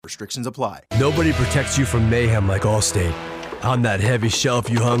Restrictions apply. Nobody protects you from mayhem like Allstate. On that heavy shelf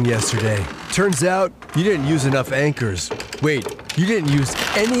you hung yesterday. Turns out you didn't use enough anchors. Wait, you didn't use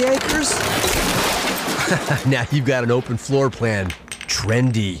any anchors? Now you've got an open floor plan.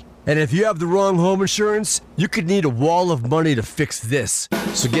 Trendy. And if you have the wrong home insurance, you could need a wall of money to fix this.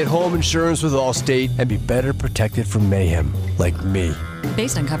 So get home insurance with Allstate and be better protected from mayhem, like me.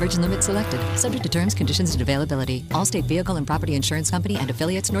 Based on coverage and limits selected. Subject to terms, conditions, and availability. Allstate Vehicle and Property Insurance Company and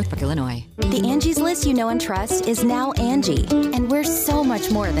affiliates, Northbrook, Illinois. The Angie's List you know and trust is now Angie, and we're so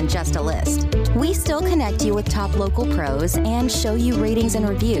much more than just a list. We still connect you with top local pros and show you ratings and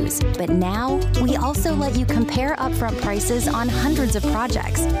reviews, but now we also let you compare upfront prices on hundreds of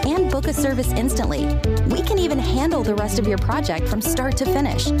projects and book a service instantly. We can even handle the rest of your project from start to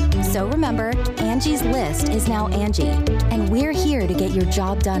finish. So remember, Angie's List is now Angie, and we're here to get your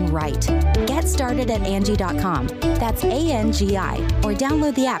job done right. Get started at Angie.com. That's ANGI, or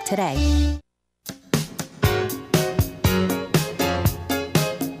download the app today.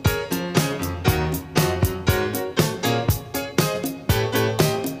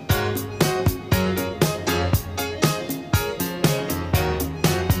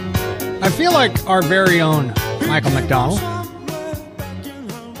 I feel like our very own Michael McDonald.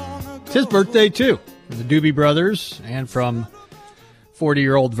 It's his birthday, too. From the Doobie Brothers and from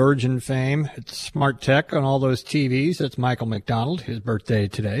 40-year-old Virgin fame. It's Smart Tech on all those TVs. That's Michael McDonald, his birthday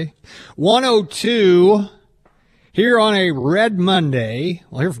today. 102 here on a Red Monday.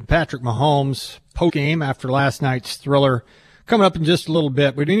 We'll hear from Patrick Mahomes post-game after last night's thriller. Coming up in just a little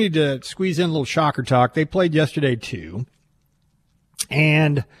bit. We do need to squeeze in a little Shocker talk. They played yesterday, too.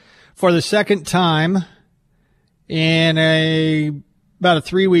 And for the second time in about a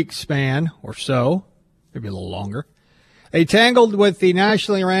 3-week span or so, maybe a little longer, they tangled with the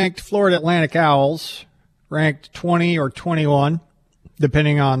nationally ranked Florida Atlantic Owls, ranked 20 or 21,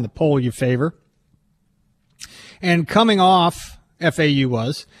 depending on the poll you favor. And coming off, FAU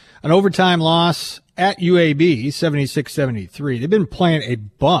was, an overtime loss at UAB, 76-73. They've been playing a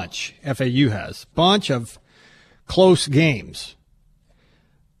bunch, FAU has, bunch of close games.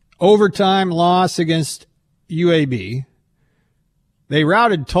 Overtime loss against UAB. They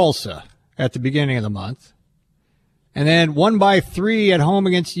routed Tulsa at the beginning of the month. And then won by 3 at home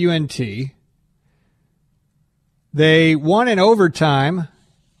against UNT. They won in overtime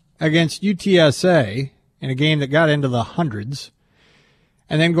against UTSA in a game that got into the hundreds.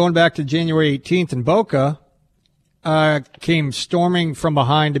 And then going back to January 18th in Boca, came storming from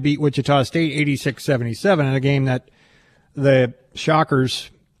behind to beat Wichita State 86-77 in a game that the Shockers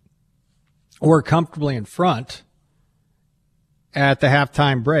were comfortably in front at the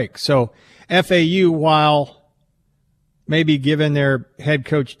halftime break. So FAU, while maybe giving their head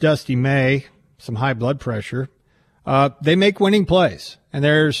coach Dusty May some high blood pressure, they make winning plays. And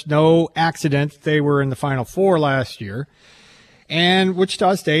there's no accident they were in the Final Four last year. And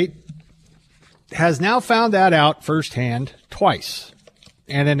Wichita State has now found that out firsthand twice.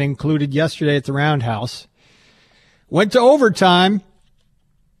 And it included yesterday at the Roundhouse. Went to overtime,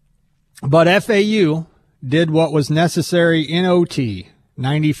 but FAU did what was necessary in OT,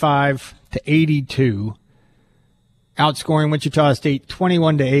 95-82, outscoring Wichita State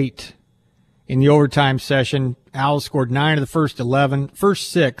 21-8 in the overtime session. Owls scored 9 of the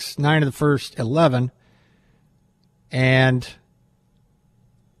first 6, 9 of the first 11, and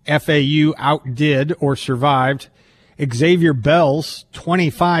FAU outdid or survived Xavier Bell's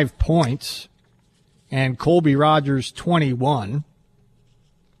 25 points and Colby Rogers' 21.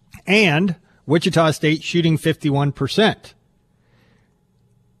 And Wichita State shooting 51%.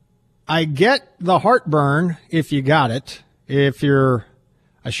 I get the heartburn, if you got it, if you're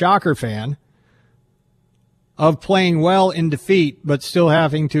a Shocker fan, of playing well in defeat, but still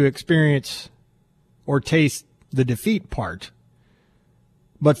having to experience or taste the defeat part.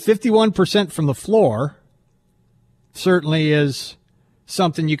 But 51% from the floor certainly is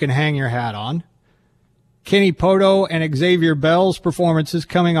something you can hang your hat on. Kenny Poto and Xavier Bell's performances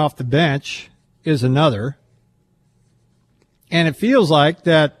coming off the bench is another. And it feels like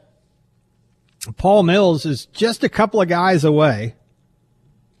that Paul Mills is just a couple of guys away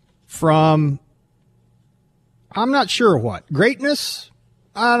from, I'm not sure what, greatness?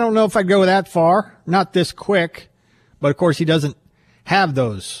 I don't know if I'd go that far. Not this quick. But, of course, he doesn't have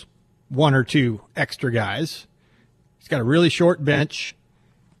those 1 or 2 extra guys. He's got a really short bench.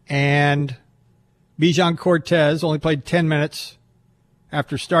 And Bijan Cortez only played 10 minutes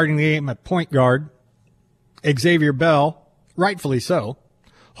after starting the game at point guard. Xavier Bell, rightfully so,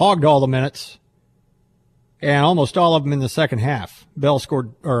 hogged all the minutes, and almost all of them in the second half. Bell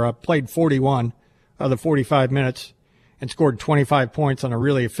played 41 of the 45 minutes, and scored 25 points on a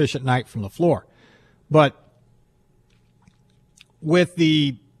really efficient night from the floor. But with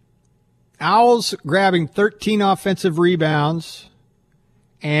the Owls grabbing 13 offensive rebounds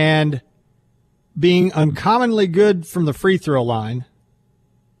and being uncommonly good from the free throw line,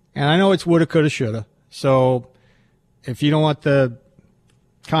 and I know it's woulda, coulda, shoulda, so if you don't want the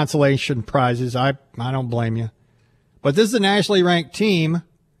consolation prizes, I don't blame you. But this is a nationally ranked team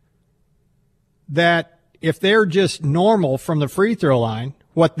that if they're just normal from the free throw line,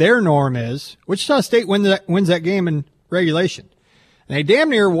 what their norm is, Wichita State wins that game in regulation. And they damn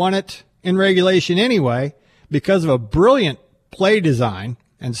near won it in regulation anyway because of a brilliant play design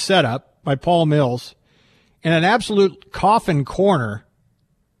and setup by Paul Mills in an absolute coffin corner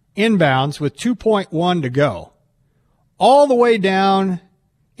inbounds with 2.1 to go. All the way down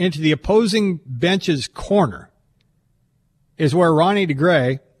into the opposing bench's corner is where Ronnie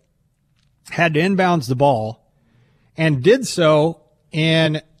DeGray had to inbounds the ball and did so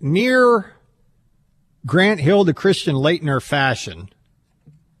in near Grant Hill to Christian Leitner fashion.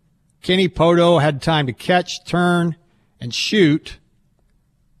 Kenny Poto had time to catch, turn, and shoot.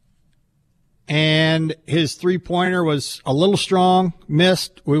 And his three-pointer was a little strong,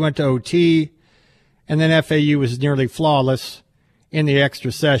 missed. We went to OT. And then FAU was nearly flawless in the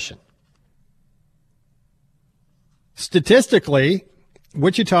extra session. Statistically,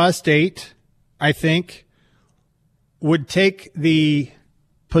 Wichita State, I think, would take the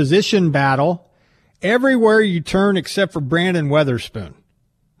position battle everywhere you turn except for Brandon Weatherspoon,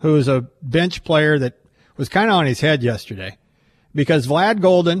 who is a bench player that was kind of on his head yesterday because Vlad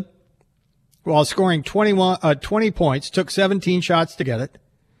Golden, while scoring 20 points, took 17 shots to get it.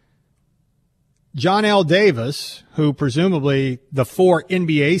 John L. Davis, who presumably the 4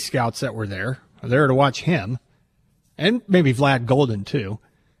 NBA scouts that were there to watch him, and maybe Vlad Golden too.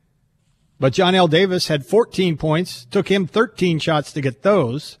 But John L. Davis had 14 points, took him 13 shots to get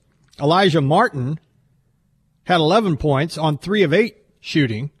those. Elijah Martin had 11 points on 3 of 8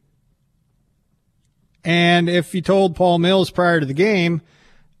 shooting. And if you told Paul Mills prior to the game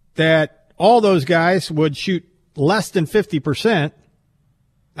that all those guys would shoot less than 50%,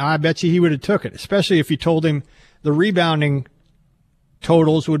 I bet you he would have took it, especially if you told him the rebounding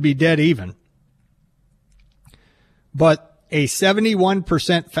totals would be dead even. But a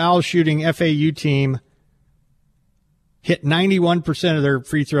 71% foul shooting FAU team hit 91% of their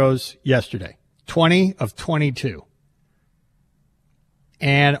free throws yesterday, 20 of 22.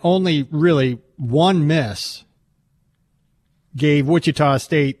 And only really one miss gave Wichita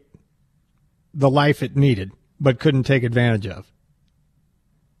State the life it needed, but couldn't take advantage of.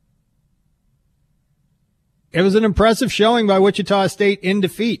 It was an impressive showing by Wichita State in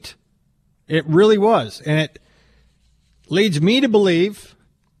defeat. It really was. And it leads me to believe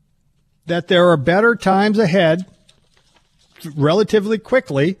that there are better times ahead relatively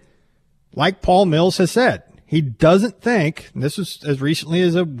quickly, like Paul Mills has said. He doesn't think, and this was as recently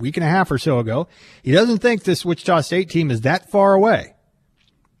as a week and a half or so ago, he doesn't think this Wichita State team is that far away.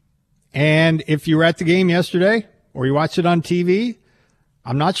 And if you were at the game yesterday or you watched it on TV,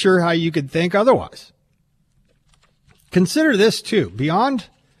 I'm not sure how you could think otherwise. Consider this, too. Beyond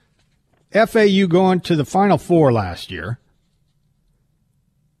FAU going to the Final Four last year,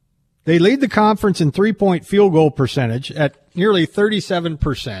 they lead the conference in three-point field goal percentage at nearly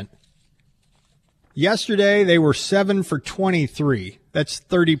 37%. Yesterday, they were 7 for 23. That's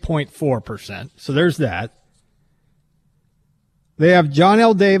 30.4%. So there's that. They have John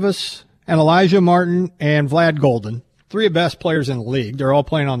L. Davis and Elijah Martin and Vlad Golden, 3 of the best players in the league. They're all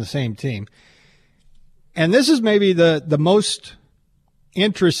playing on the same team. And this is maybe the most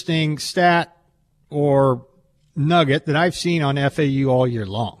interesting stat or nugget that I've seen on FAU all year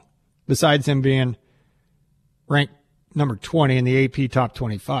long, besides them being ranked number 20 in the AP Top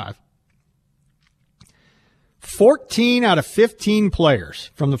 25. 14 out of 15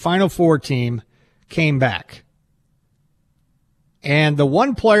 players from the Final Four team came back. And the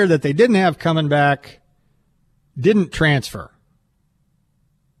one player that they didn't have coming back didn't transfer.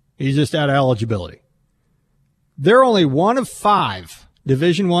 He's just out of eligibility. They're only one of 5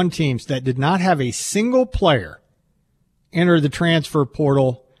 Division I teams that did not have a single player enter the transfer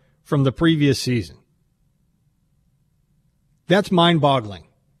portal from the previous season. That's mind-boggling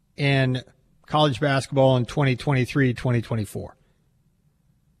in college basketball in 2023-2024.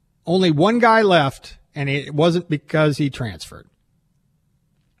 Only one guy left, and it wasn't because he transferred.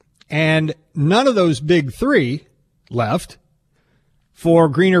 And none of those big 3 left for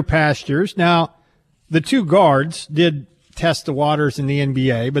greener pastures. Now, the 2 guards did test the waters in the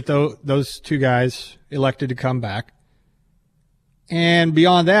NBA, but those 2 guys elected to come back. And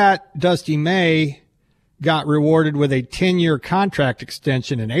beyond that, Dusty May got rewarded with a 10-year contract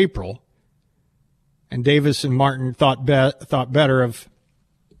extension in April, and Davis and Martin thought better of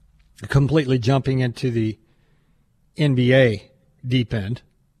completely jumping into the NBA deep end,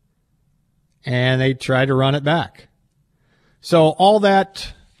 and they tried to run it back. So all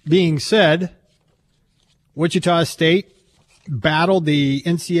that being said, Wichita State battled the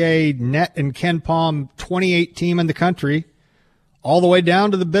NCAA net and Ken Palm 28 team in the country all the way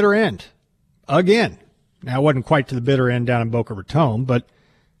down to the bitter end again. Now, it wasn't quite to the bitter end down in Boca Raton, but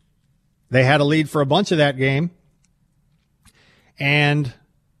they had a lead for a bunch of that game. And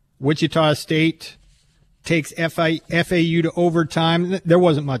Wichita State takes FAU to overtime. There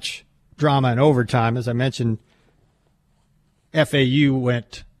wasn't much drama in overtime. As I mentioned, FAU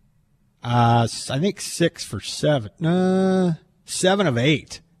went, I think 6 for 7. 7 of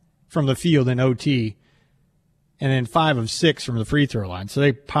 8 from the field in OT, and then 5 of 6 from the free throw line. So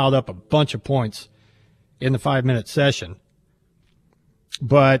they piled up a bunch of points in the 5-minute session.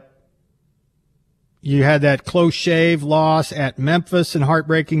 But you had that close shave loss at Memphis in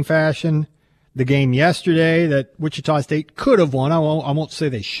heartbreaking fashion. The game yesterday that Wichita State could have won. I won't say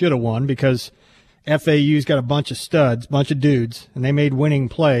they should have won because FAU's got a bunch of studs, bunch of dudes, and they made winning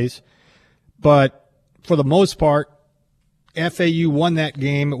plays. But for the most part, FAU won that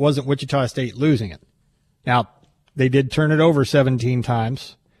game. It wasn't Wichita State losing it. Now, they did turn it over 17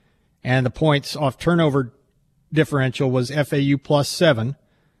 times, and the points off turnover differential was FAU +7,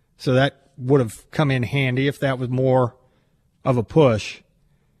 so that would have come in handy if that was more of a push.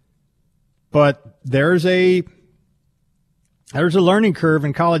 But there's a learning curve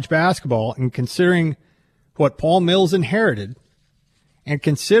in college basketball, and considering what Paul Mills inherited, and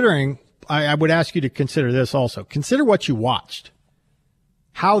considering, I would ask you to consider this also. Consider what you watched,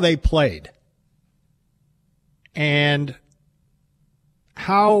 how they played, and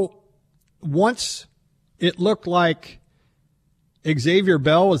how once it looked like Xavier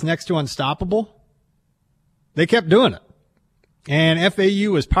Bell was next to unstoppable, they kept doing it. And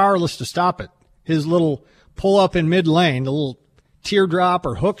FAU was powerless to stop it. His little pull-up in mid-lane, the little teardrop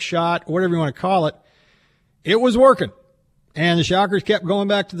or hook shot, or whatever you want to call it, it was working. And the Shockers kept going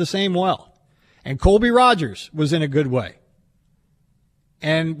back to the same well. And Colby Rogers was in a good way.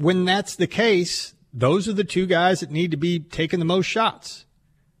 And when that's the case, those are the two guys that need to be taking the most shots.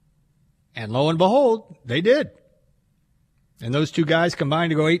 And lo and behold, they did. And those two guys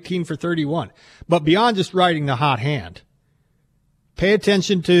combined to go 18 for 31. But beyond just riding the hot hand, pay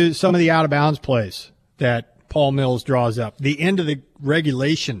attention to some of the out-of-bounds plays that Paul Mills draws up. The end of the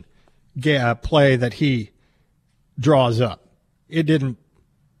regulation play that he draws up. It didn't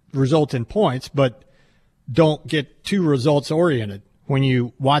result in points, but don't get too results-oriented when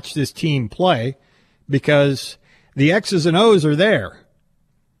you watch this team play, because the X's and O's are there.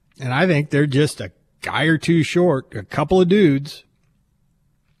 And I think they're just a guy or two short, a couple of dudes,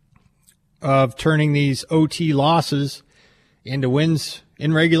 of turning these OT losses into wins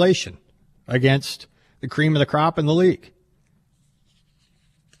in regulation against the cream of the crop in the league.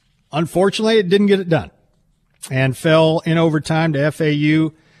 Unfortunately, it didn't get it done and fell in overtime to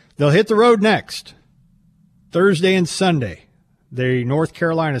FAU. They'll hit the road next, Thursday and Sunday. The North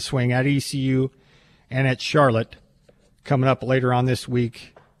Carolina swing at ECU and at Charlotte coming up later on this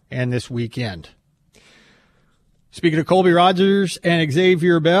week and this weekend. Speaking of Colby Rogers and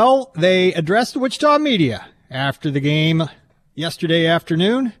Xavier Bell, they addressed the Wichita media after the game yesterday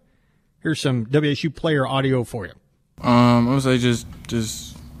afternoon. Here's some WSU player audio for you. I would say just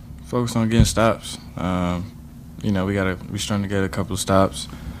focus on getting stops. We strung together a couple of stops,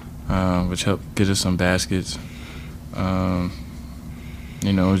 which helped get us some baskets.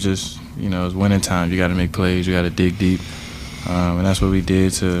 It's winning time. You got to make plays. You got to dig deep, and that's what we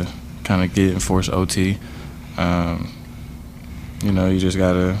did to kind of get and force OT. You just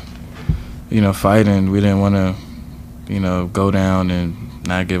got to, fight, and we didn't want to, go down and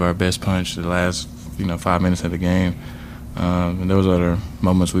not give our best punch the last, 5 minutes of the game. And those are the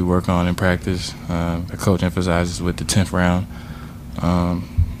moments we work on in practice. The coach emphasizes with the 10th round.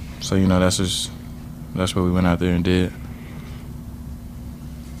 That's what we went out there and did.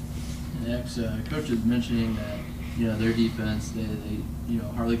 Next, coach is mentioning that, their defense, they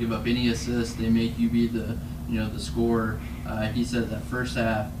hardly give up any assists. They make you be the scorer. He said that first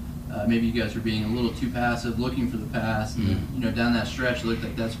half, maybe you guys were being a little too passive, looking for the pass. Mm-hmm. And, down that stretch, it looked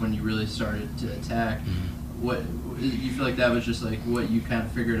like that's when you really started to attack. Mm-hmm. What you feel like that was just like what you kind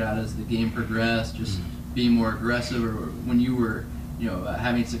of figured out as the game progressed, just being more aggressive, or when you were,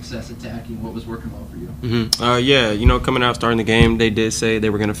 having success attacking? What was working well for you? Yeah, coming out, starting the game, they did say they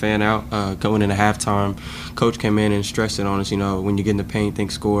were going to fan out. Going into halftime, Coach came in and stressed it on us, when you get in the paint,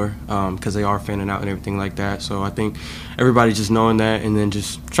 think score, because they are fanning out and everything like that. So I think everybody just knowing that and then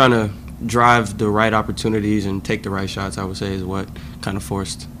just trying to drive the right opportunities and take the right shots, I would say, is what kind of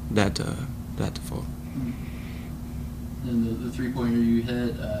forced that to fall. And the three-pointer you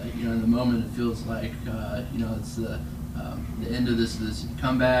hit, in the moment it feels like, it's the end of this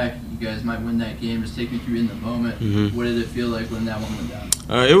comeback. You guys might win that game. Just take me through in the moment. Mm-hmm. What did it feel like when that one went down?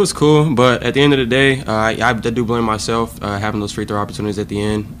 It was cool, but at the end of the day, I do blame myself having those free throw opportunities at the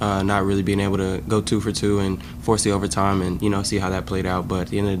end, not really being able to go 2 for 2 and force the overtime and, see how that played out. But at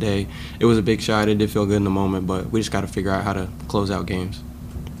the end of the day, it was a big shot. It did feel good in the moment, but we just got to figure out how to close out games.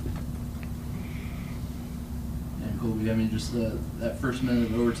 I mean, just that first minute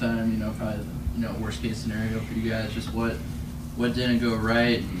of overtime, probably worst case scenario for you guys. Just what didn't go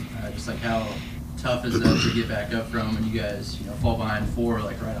right, and, just like how tough is that to get back up from when you guys fall behind 4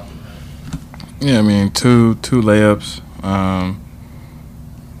 right off the bat? Yeah, I mean two layups.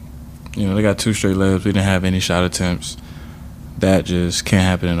 They got 2 straight layups. We didn't have any shot attempts. That just can't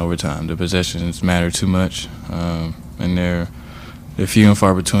happen in overtime. The possessions matter too much, and they're few and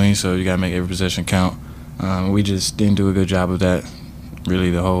far between. So you got to make every possession count. We just didn't do a good job of that,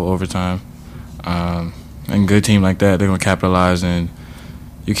 really, the whole overtime. And a good team like that, they're going to capitalize, and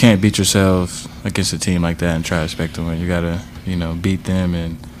you can't beat yourselves against a team like that and try to expect to win. You got to, beat them,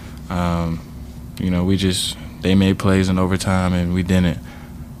 and, they made plays in overtime, and we didn't.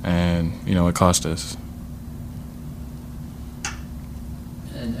 And, it cost us.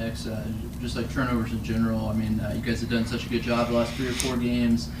 And X, just like turnovers in general, I mean, you guys have done such a good job the last 3 or 4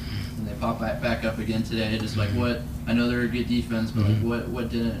 games. And they pop back up again today. Just like what, I know they're a good defense, but like what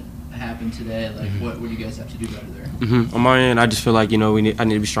didn't happen today? Like what do you guys have to do better there? On my end, I just feel like I need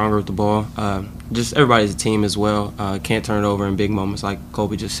to be stronger with the ball. Just everybody's a team as well. Can't turn it over in big moments, like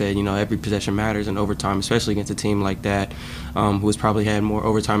Colby just said. Every possession matters in overtime, especially against a team like that, who has probably had more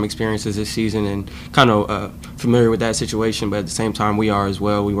overtime experiences this season and kind of familiar with that situation. But at the same time, we are as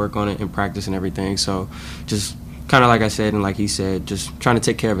well. We work on it in practice and everything. So just kind of like I said and like he said, just trying to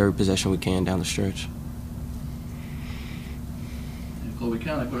take care of every possession we can down the stretch. Colby,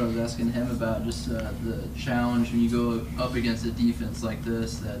 kind of like what I was asking him about, just the challenge when you go up against a defense like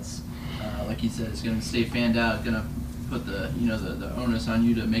this that's, like he said, it's going to stay fanned out, going to put the onus on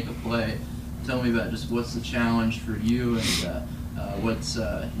you to make a play. Tell me about just what's the challenge for you and what's,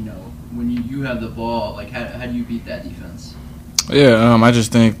 when you have the ball, like how do you beat that defense? Yeah, I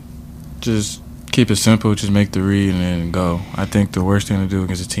just think just keep it simple, just make the read and then go. I think the worst thing to do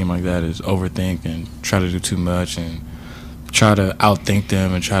against a team like that is overthink and try to do too much and try to outthink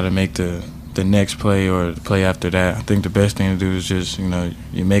them and try to make the next play or the play after that. I think the best thing to do is just,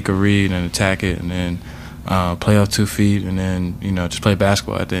 you make a read and attack it and then play off 2 feet and then, just play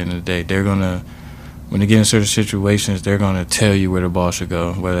basketball at the end of the day. They're going to, when they get in certain situations, they're going to tell you where the ball should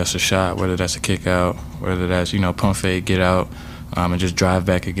go, whether that's a shot, whether that's a kick out, whether that's, pump fake, get out, and just drive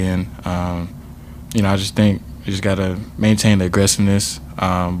back again. I just think you just got to maintain the aggressiveness,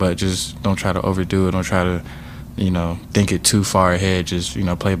 but just don't try to overdo it. Don't try to, think it too far ahead. Just,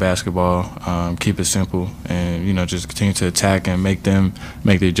 play basketball, keep it simple, and, just continue to attack and make them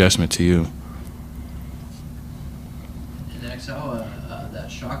make the adjustment to you. And next, how that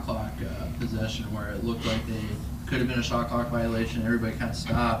shot clock possession where it looked like they could have been a shot clock violation, everybody kind of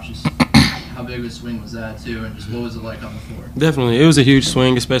stopped. Just how big of a swing was that, too, and just what was it like on the floor? Definitely. It was a huge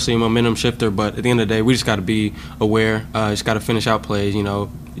swing, especially a momentum shifter, but at the end of the day, we just got to be aware. Just got to finish out plays.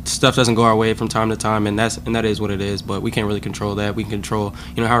 Stuff doesn't go our way from time to time, and that is what it is, but we can't really control that. We can control,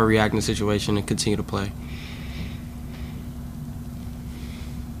 how we react in the situation and continue to play.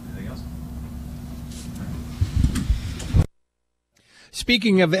 Anything else?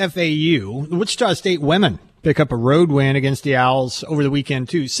 Speaking of FAU, the Wichita State women pick up a road win against the Owls over the weekend,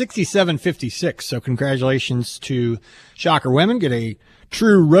 too, 67-56. So congratulations to Shocker women. Get a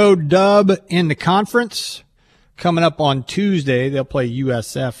true road dub in the conference. Coming up on Tuesday, they'll play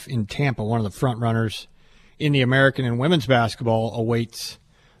USF in Tampa. One of the front runners in the American and women's basketball awaits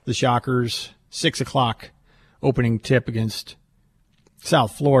the Shockers. 6 o'clock opening tip against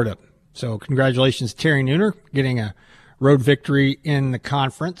South Florida. So congratulations to Terry Nooner getting a road victory in the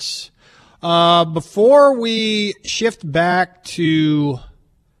conference. Before we shift back to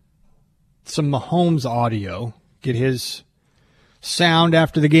some Mahomes audio, get his sound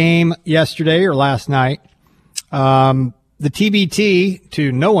after the game yesterday or last night, the TBT,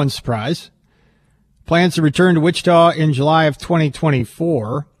 to no one's surprise, plans to return to Wichita in July of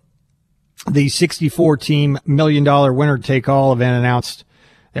 2024. The 64-team $1 million winner-take-all event announced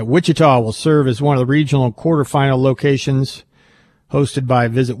that Wichita will serve as one of the regional quarterfinal locations hosted by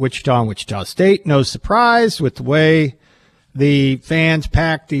Visit Wichita and Wichita State. No surprise with the way the fans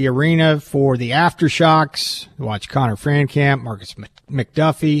packed the arena for the aftershocks. Watch Connor Frankamp, Marcus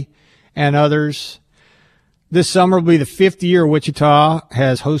McDuffie, and others. This summer will be the 5th year Wichita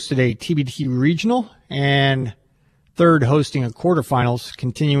has hosted a TBT regional and third hosting a quarterfinals,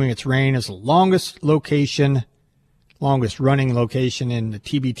 continuing its reign as the longest running location in the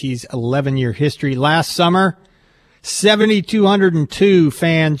TBT's 11-year history. Last summer, 7,202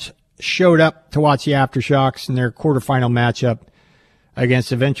 fans showed up to watch the Aftershocks in their quarterfinal matchup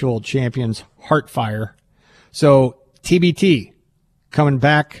against eventual champions Heartfire. So TBT coming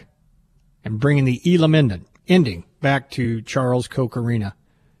back and bringing the Elam ending back to Charles Koch Arena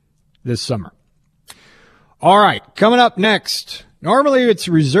this summer. All right, coming up next. Normally it's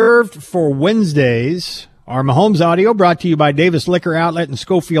reserved for Wednesdays. Our Mahomes audio brought to you by Davis Liquor Outlet and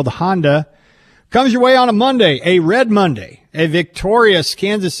Schofield Honda comes your way on a Monday, a red Monday. A victorious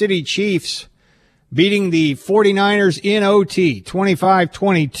Kansas City Chiefs beating the 49ers in OT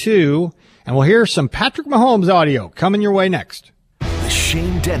 25-22. And we'll hear some Patrick Mahomes audio coming your way next. The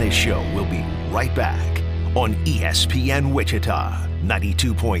Shane Dennis Show will be right back on ESPN Wichita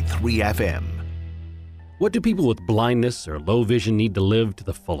 92.3 FM. What do people with blindness or low vision need to live to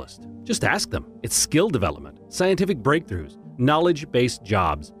the fullest? Just ask them. It's skill development, scientific breakthroughs, knowledge-based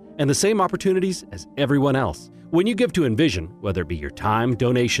jobs, and the same opportunities as everyone else. When you give to Envision, whether it be your time,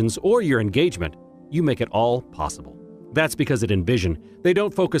 donations, or your engagement, you make it all possible. That's because at Envision, they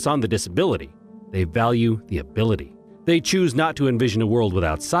don't focus on the disability. They value the ability. They choose not to envision a world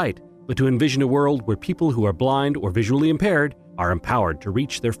without sight, but to envision a world where people who are blind or visually impaired are empowered to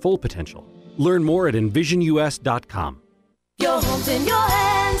reach their full potential. Learn more at envisionus.com. Your home's in your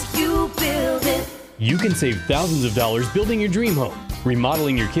hands, you build it. You can save thousands of dollars building your dream home,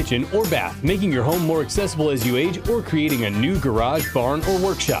 remodeling your kitchen or bath, making your home more accessible as you age, or creating a new garage, barn, or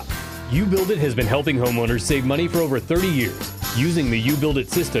workshop. You Build It has been helping homeowners save money for over 30 years. Using the You Build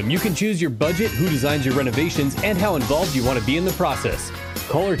It system, you can choose your budget, who designs your renovations, and how involved you want to be in the process.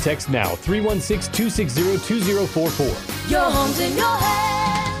 Call or text now, 316-260-2044. Your home's in your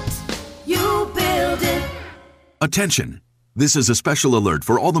hands, you build it. Attention! This is a special alert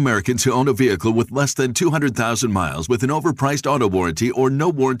for all Americans who own a vehicle with less than 200,000 miles with an overpriced auto warranty or no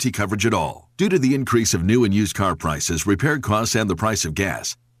warranty coverage at all. Due to the increase of new and used car prices, repair costs, and the price of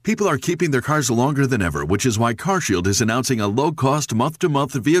gas, people are keeping their cars longer than ever, which is why CarShield is announcing a low-cost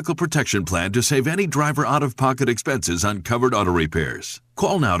month-to-month vehicle protection plan to save any driver out-of-pocket expenses on covered auto repairs.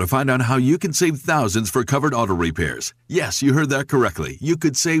 Call now to find out how you can save thousands for covered auto repairs. Yes, you heard that correctly. You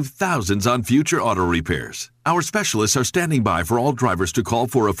could save thousands on future auto repairs. Our specialists are standing by for all drivers to call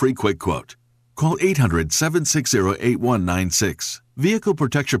for a free quick quote. Call 800-760-8196. Vehicle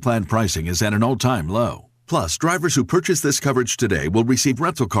protection plan pricing is at an all-time low. Plus, drivers who purchase this coverage today will receive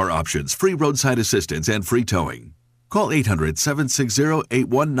rental car options, free roadside assistance, and free towing. Call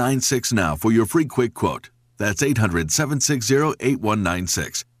 800-760-8196 now for your free quick quote. That's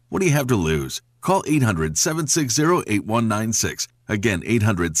 800-760-8196. What do you have to lose? Call 800-760-8196. Again,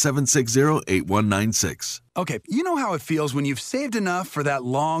 800-760-8196. Okay, you know how it feels when you've saved enough for that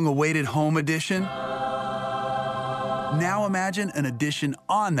long-awaited home edition? Now imagine an addition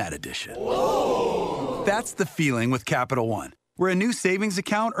on that addition. Whoa. That's the feeling with Capital One, where a new savings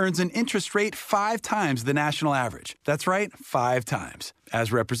account earns an interest rate 5 times the national average. That's right, 5 times,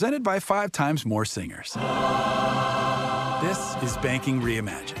 as represented by 5 times more singers. This is banking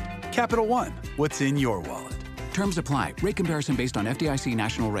reimagined. Capital One, what's in your wallet? Terms apply. Rate comparison based on FDIC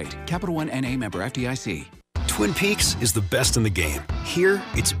national rate. Capital One NA, member FDIC. Twin Peaks is the best in the game. Here,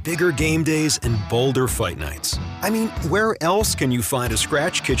 it's bigger game days and bolder fight nights. I mean, where else can you find a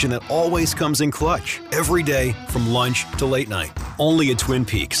scratch kitchen that always comes in clutch? Every day, from lunch to late night. Only at Twin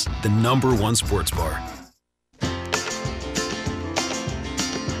Peaks, the #1 sports bar.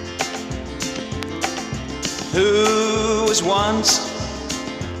 Who was once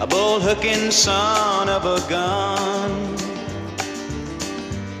a bull-hooking son of a gun?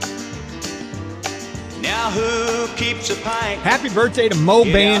 Now who keeps a pint? Happy birthday to Mo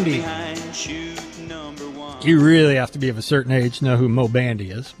Bandy. You really have to be of a certain age to know who Mo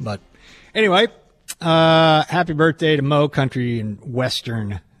Bandy is. But anyway, happy birthday to Mo, country and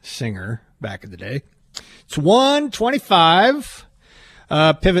western singer back in the day. It's 1:25.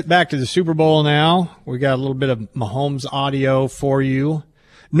 Pivot back to the Super Bowl now. We got a little bit of Mahomes audio for you.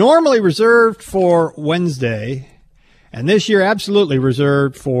 Normally reserved for Wednesday, and this year absolutely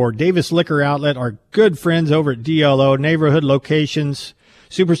reserved for Davis Liquor Outlet, our good friends over at DLO, neighborhood locations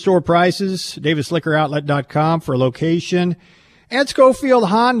Superstore prices, davisliquoroutlet.com for a location. And Schofield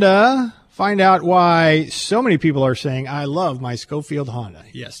Honda. Find out why so many people are saying, I love my Schofield Honda.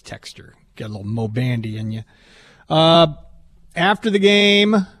 Yes, texter. Get a little Mo Bandy in you. After the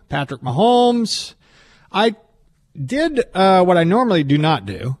game, Patrick Mahomes. I did what I normally do not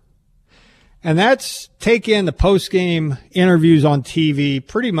do, and that's take in the post-game interviews on TV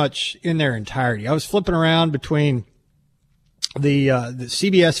pretty much in their entirety. I was flipping around between the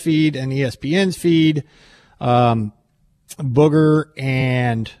CBS feed and ESPN's feed, Booger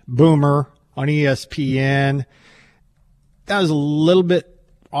and Boomer on ESPN. That was a little bit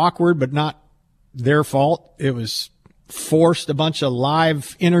awkward, but not their fault. It was forced, a bunch of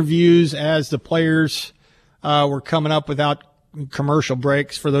live interviews as the players were coming up without commercial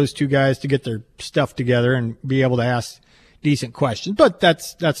breaks for those two guys to get their stuff together and be able to ask decent questions. But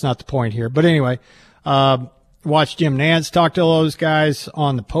that's not the point here. But anyway, watched Jim Nantz talk to all those guys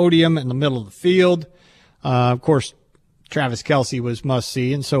on the podium in the middle of the field. Of course, Travis Kelce was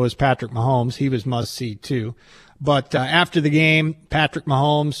must-see, and so was Patrick Mahomes. He was must-see, too. But after the game, Patrick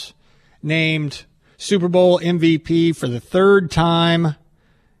Mahomes named Super Bowl MVP for the third time,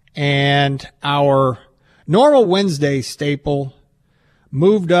 and our normal Wednesday staple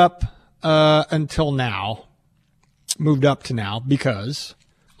moved up until now. Moved up to now because,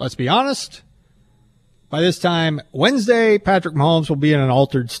 let's be honest, by this time Wednesday, Patrick Mahomes will be in an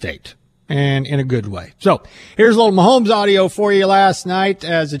altered state. And in a good way. So here's a little Mahomes audio for you last night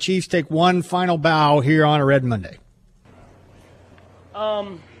as the Chiefs take one final bow here on a Red Monday.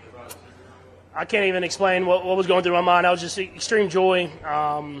 I can't even explain what was going through my mind. I was just extreme joy.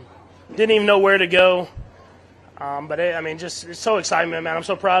 Didn't even know where to go. Just it's so excitement, man. I'm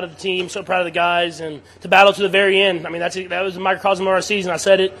so proud of the team, so proud of the guys, and to battle to the very end. I mean, that was a microcosm of our season. I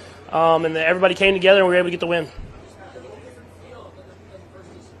said it, and everybody came together and we were able to get the win.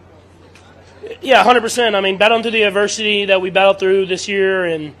 Yeah, 100%. I mean, battling through the adversity that we battled through this year,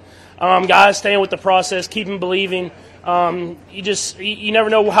 and guys staying with the process, keeping believing. You never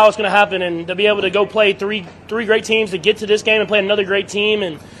know how it's going to happen, and to be able to go play three great teams, to get to this game and play another great team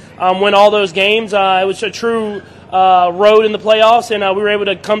and win all those games, it was a true road in the playoffs, and we were able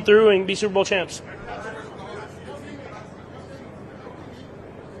to come through and be Super Bowl champs.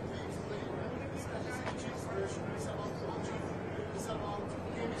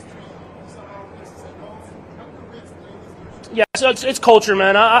 Yeah, so it's culture,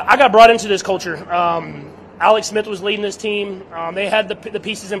 man. I got brought into this culture. Alex Smith was leading this team. They had the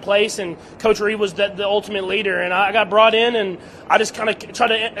pieces in place, and Coach Reed was the ultimate leader. And I got brought in, and I just kind of try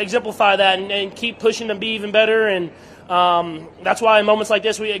to exemplify that and keep pushing to be even better. And that's why in moments like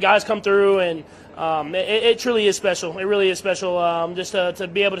this, guys come through, and it truly is special. It really is special just to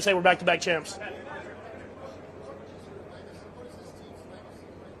be able to say we're back-to-back champs.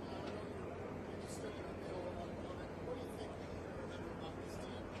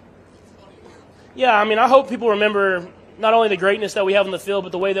 Yeah, I mean, I hope people remember not only the greatness that we have on the field,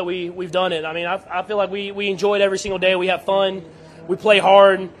 but the way that we've done it. I mean, I feel like we enjoy it every single day. We have fun. We play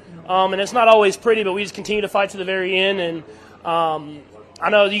hard. And it's not always pretty, but we just continue to fight to the very end. And I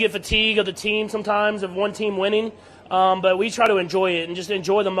know you get fatigue of the team sometimes, of one team winning, but we try to enjoy it and just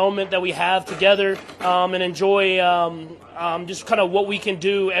enjoy the moment that we have together and enjoy just kind of what we can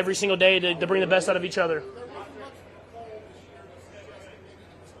do every single day to bring the best out of each other.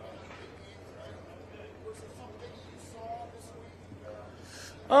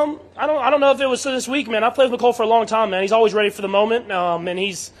 I don't know if it was this week, man. I played with McCole for a long time, man. He's always ready for the moment, and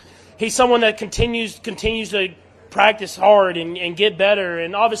he's someone that continues to practice hard and get better.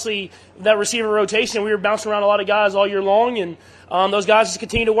 And obviously, that receiver rotation, we were bouncing around a lot of guys all year long, and those guys just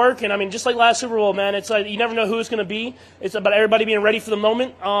continue to work. And I mean, just like last Super Bowl, man, it's like you never know who it's going to be. It's about everybody being ready for the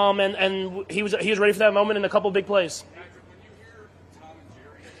moment, and he was ready for that moment in a couple of big plays.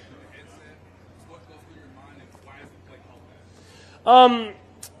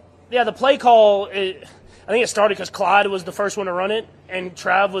 Yeah, the play call, I think it started because Clyde was the first one to run it, and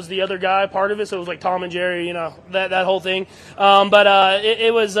Trav was the other guy part of it, so it was like Tom and Jerry, you know, that whole thing.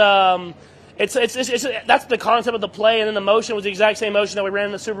 It was that's the concept of the play, and then the motion was the exact same motion that we ran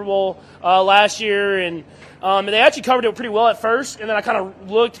in the Super Bowl last year, and they actually covered it pretty well at first, and then I kind of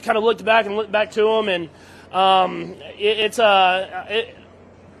looked back to them, and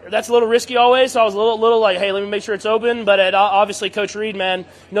that's a little risky always, so I was a little like, hey, let me make sure it's open. But obviously, Coach Reed, man,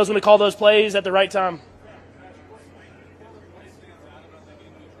 knows when to call those plays at the right time.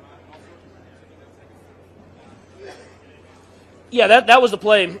 Yeah, that was the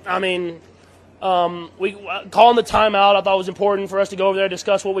play. I mean, we calling the timeout, I thought was important for us to go over there,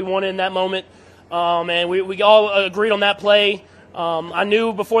 discuss what we wanted in that moment. And we all agreed on that play. I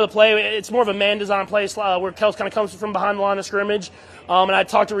knew before the play, it's more of a man-design play where Kels kind of comes from behind the line of scrimmage. And I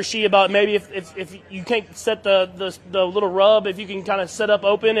talked to Rasheed about maybe if you can't set the little rub, if you can kind of set up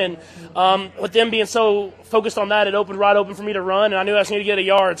open. And with them being so focused on that, it opened right open for me to run, and I knew I was going to get a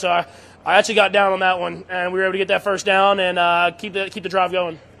yard. So I actually got down on that one, and we were able to get that first down and keep the drive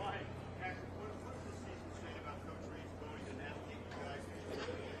going.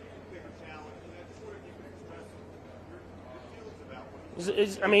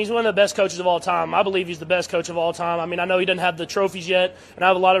 He's one of the best coaches of all time. I believe he's the best coach of all time. I mean, I know he doesn't have the trophies yet, and I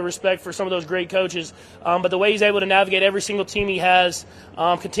have a lot of respect for some of those great coaches. But the way he's able to navigate every single team he has,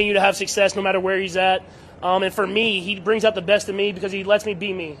 continue to have success no matter where he's at. And for me, he brings out the best in me because he lets me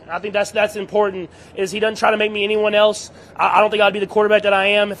be me. I think that's important. Is he doesn't try to make me anyone else. I don't think I'd be the quarterback that I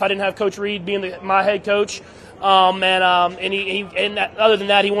am if I didn't have Coach Reed being my head coach. Other than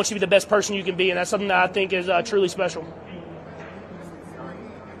that, he wants you to be the best person you can be, and that's something that I think is truly special.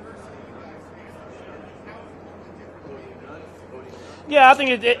 Yeah, I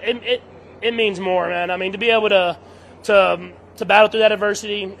think it means more, man. I mean, to be able to battle through that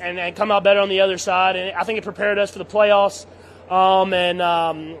adversity and come out better on the other side, and I think it prepared us for the playoffs.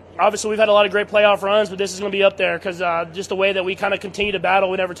 Obviously, we've had a lot of great playoff runs, but this is going to be up there because just the way that we kind of continue to battle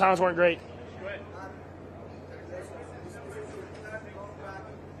whenever times weren't great.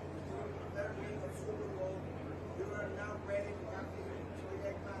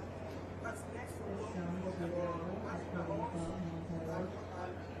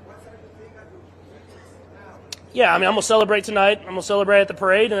 Yeah, I mean, I'm going to celebrate tonight. I'm going to celebrate at the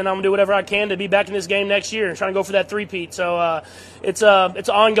parade, and then I'm going to do whatever I can to be back in this game next year and trying to go for that three-peat. So it's an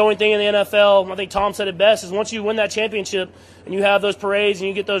ongoing thing in the NFL. I think Tom said it best, is once you win that championship and you have those parades and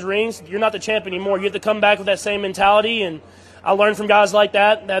you get those rings, you're not the champ anymore. You have to come back with that same mentality, and I learned from guys like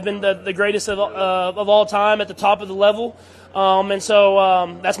that have been the greatest of all time at the top of the level.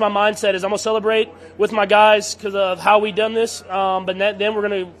 So that's my mindset, is I'm going to celebrate with my guys because of how we done this, but then we're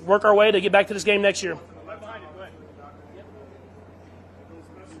going to work our way to get back to this game next year.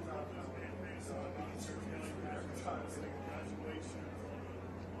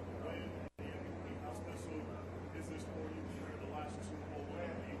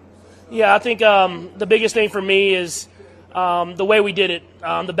 Yeah, I think the biggest thing for me is the way we did it,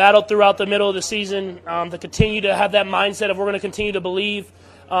 the battle throughout the middle of the season, to continue to have that mindset of we're going to continue to believe.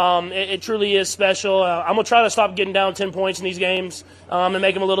 It truly is special. I'm going to try to stop getting down 10 points in these games and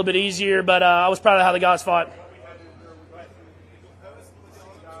make them a little bit easier, but I was proud of how the guys fought.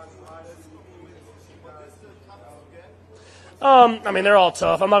 I mean, they're all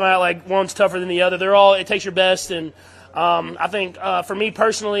tough. I'm not going to act like one's tougher than the other. It takes your best, and I think for me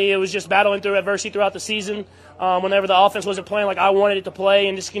personally, it was just battling through adversity throughout the season. Whenever the offense wasn't playing like I wanted it to play,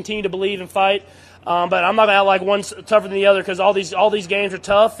 and just continue to believe and fight. But I'm not going to act like one's tougher than the other because all these games are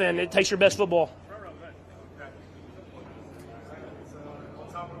tough, and it takes your best football.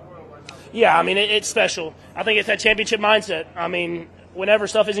 Yeah, I mean, it's special. I think it's that championship mindset. I mean, whenever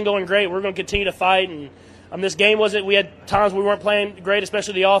stuff isn't going great, we're going to continue to fight. And this game we had times we weren't playing great,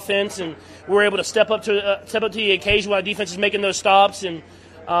 especially the offense, and we were able to step up to the occasion while the defense is making those stops. And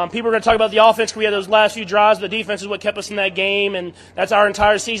people are going to talk about the offense because we had those last few drives, but the defense is what kept us in that game, and that's our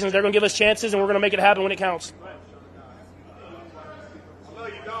entire season. They're going to give us chances, and we're going to make it happen when it counts.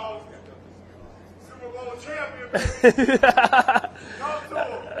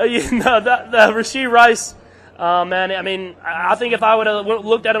 Rasheed Rice, man, I mean, I think if I would have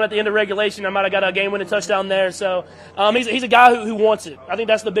looked at him at the end of regulation, I might have got a game-winning touchdown there. So he's a guy who wants it. I think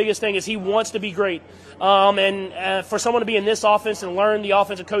that's the biggest thing, is he wants to be great. And for someone to be in this offense and learn the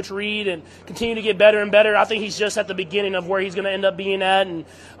offense of Coach Reed and continue to get better and better, I think he's just at the beginning of where he's going to end up being at. And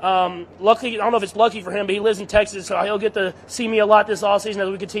luckily, I don't know if it's lucky for him, but he lives in Texas, so he'll get to see me a lot this offseason as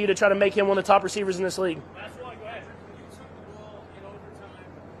we continue to try to make him one of the top receivers in this league.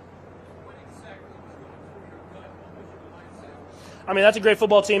 I mean, that's a great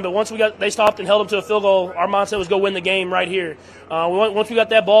football team, but once they stopped and held them to a field goal, our mindset was go win the game right here. Once we got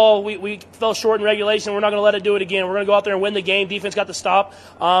that ball, we fell short in regulation. We're not going to let it do it again. We're going to go out there and win the game. Defense got the stop,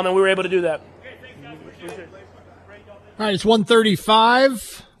 and we were able to do that. All right, it's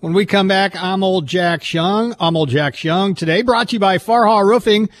 1:35. When we come back, I'm Old Jack Young. I'm Old Jack Young today, brought to you by Farha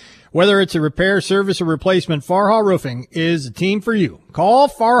Roofing. Whether it's a repair, service, or replacement, Farha Roofing is the team for you. Call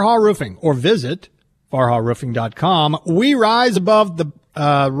Farha Roofing or visit farharoofing.com. We rise above the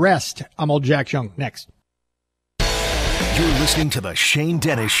rest. I'm Old Jack Young. Next. You're listening to The Shane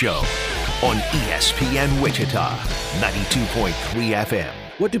Dennis Show on ESPN Wichita, 92.3 FM.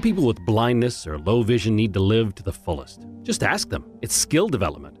 What do people with blindness or low vision need to live to the fullest? Just ask them. It's skill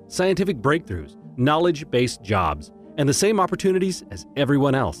development, scientific breakthroughs, knowledge-based jobs, and the same opportunities as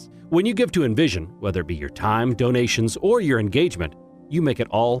everyone else. When you give to Envision, whether it be your time, donations, or your engagement, you make it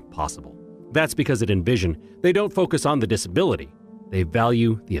all possible. That's because at Envision, they don't focus on the disability. They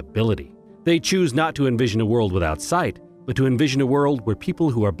value the ability. They choose not to envision a world without sight, but to envision a world where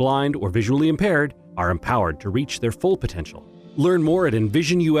people who are blind or visually impaired are empowered to reach their full potential. Learn more at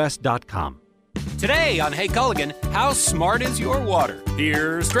envisionus.com. Today on Hey Culligan, how smart is your water?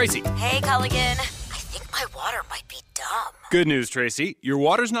 Here's Tracy. Hey Culligan, I think my water might be dumb. Good news, Tracy. Your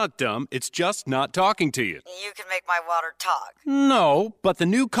water's not dumb, it's just not talking to you. You can make my water talk. No, but the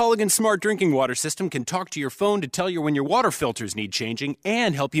new Culligan Smart Drinking Water System can talk to your phone to tell you when your water filters need changing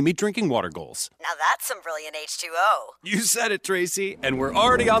and help you meet drinking water goals. Now that's some brilliant H2O. You said it, Tracy, and we're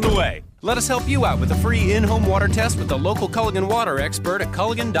already on the way. Let us help you out with a free in-home water test with the local Culligan water expert at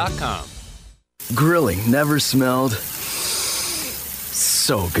Culligan.com. Grilling never smelled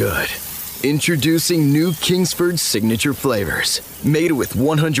so good. Introducing new Kingsford Signature Flavors. Made with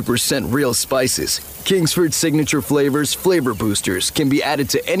 100% real spices, Kingsford Signature Flavors flavor boosters can be added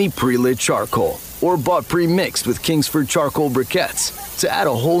to any pre-lit charcoal or bought pre-mixed with Kingsford charcoal briquettes to add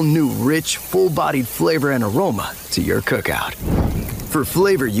a whole new rich, full-bodied flavor and aroma to your cookout. For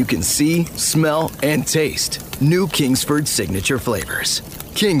flavor you can see, smell, and taste. New Kingsford Signature Flavors.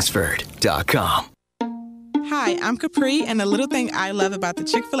 Kingsford.com. Hi, I'm Capri, and the little thing I love about the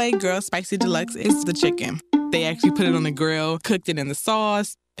Chick-fil-A Grilled Spicy Deluxe is the chicken. They actually put it on the grill, cooked it in the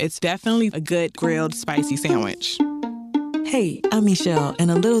sauce. It's definitely a good grilled spicy sandwich. Hey, I'm Michelle,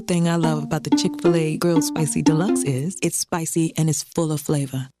 and a little thing I love about the Chick-fil-A Grilled Spicy Deluxe is it's spicy and it's full of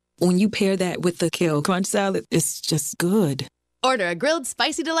flavor. When you pair that with the Kale Crunch Salad, it's just good. Order a grilled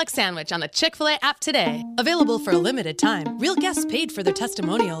spicy deluxe sandwich on the Chick-fil-A app today. Available for a limited time. Real guests paid for their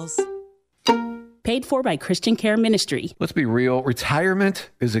testimonials. Paid for by Christian Care Ministry. Let's be real. Retirement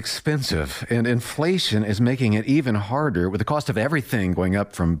is expensive, and inflation is making it even harder with the cost of everything going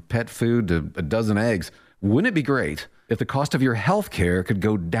up from pet food to a dozen eggs. Wouldn't it be great if the cost of your health care could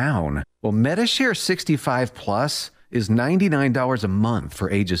go down? Well, MediShare 65 Plus is $99 a month for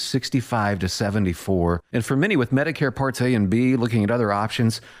ages 65 to 74. And for many with Medicare Parts A and B, looking at other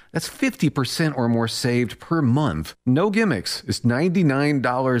options, that's 50% or more saved per month. No gimmicks. It's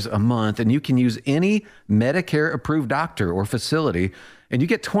 $99 a month, and you can use any Medicare-approved doctor or facility, and you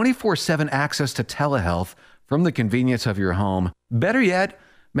get 24/7 access to telehealth from the convenience of your home. Better yet,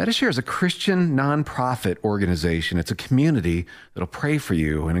 MediShare is a Christian nonprofit organization. It's a community that'll pray for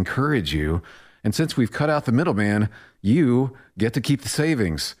you and encourage you. And since we've cut out the middleman, you get to keep the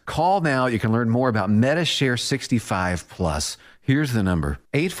savings. Call now. You can learn more about MediShare 65 Plus. Here's the number: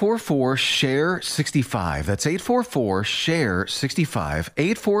 844-SHARE-65. That's 844-SHARE-65.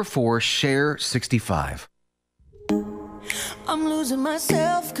 844-SHARE-65. I'm losing my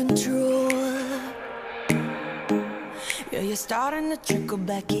self-control. Yeah, you're starting to trickle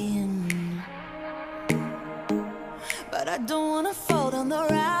back in, but I don't wanna fall down the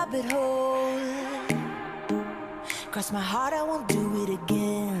rabbit hole. Cross my heart, I won't do it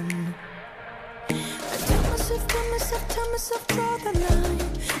again. I tell myself, draw the line.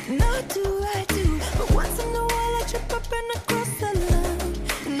 Not do I do, but once in a while I trip up and I cross the line.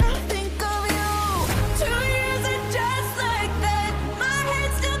 And I think of you. 2 years and just like that, my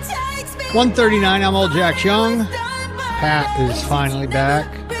head still takes me. 139, I'm old Jack Young. Pat is finally back.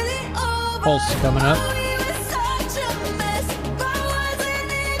 Pulse coming up.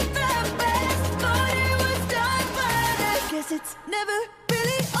 It's never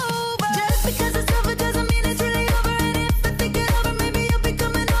really over. Just because it's over doesn't mean it's really over. And if I think it over, maybe you'll be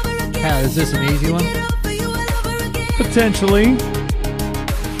coming over again. Pat, is this an easy one? Potentially.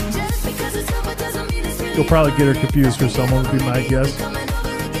 You'll probably get her confused for someone, would be my guess.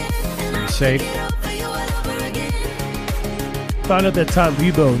 Safe. Found out that Todd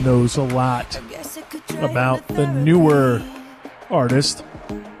Lebo knows a lot about the newer artist.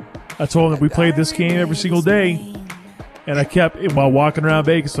 I told him that we played this game every single day. And I kept, while walking around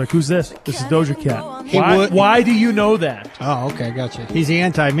Vegas, like, who's this? This is Doja Cat. Why do you know that? Oh, okay, gotcha. He's the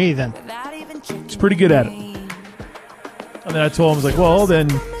anti-me then. He's pretty good at it. And then I told him, I was like, well,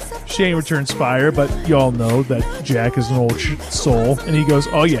 then Shane returns fire, but y'all know that Jack is an old soul. And he goes,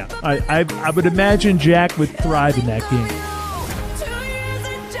 oh, yeah, I would imagine Jack would thrive in that game.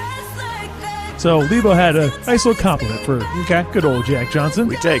 So Lebo had a nice little compliment for good old Jack Johnson.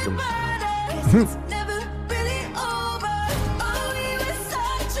 We take him.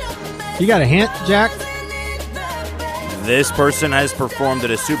 You got a hint, Jack? This person has performed at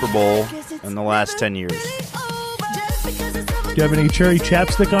a Super Bowl in the last 10 years. Do you have any cherry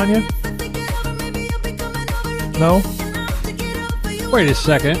chapstick on you? No? Wait a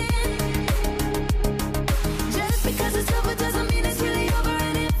second.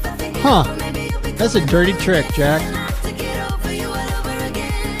 Huh. That's a dirty trick, Jack.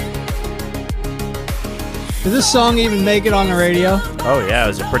 Did this song even make it on the radio? Oh, yeah, it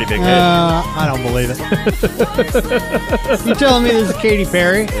was a pretty big hit. I don't believe it. You telling me this is Katy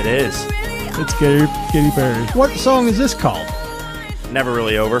Perry? It is. It's Katy Perry. What song is this called? Never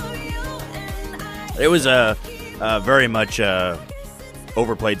Really Over. It was a very much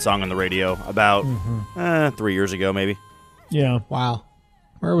overplayed song on the radio about 3 years ago, maybe. Yeah. Wow.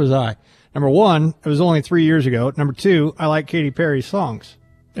 Where was I? Number one, it was only 3 years ago. Number two, I like Katy Perry's songs.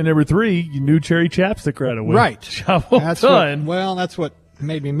 And number three, you knew Cherry Chapstick right away. Right. Job well done. That's what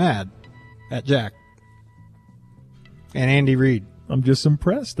made me mad at Jack and Andy Reid. I'm just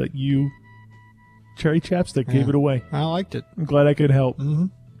impressed that you, Cherry Chapstick, gave it away. I liked it. I'm glad I could help. Mm-hmm.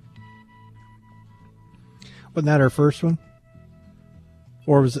 Wasn't that her first one?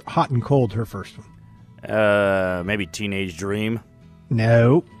 Or was it Hot and Cold, her first one? Maybe Teenage Dream.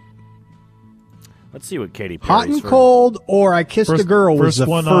 No. Let's see what Katy Perry's Hot and Cold or I Kissed a Girl was the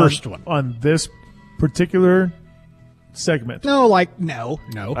first one. On this particular segment. No. I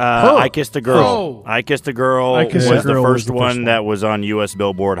Kissed a Girl. Oh. I Kissed a Girl was the first one that was on U.S.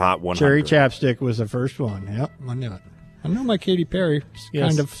 Billboard Hot 100. Cherry Chapstick was the first one. Yep, I knew it. I know my Katy Perry,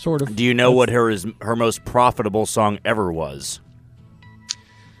 kind of, sort of. Do you know what her most profitable song ever was?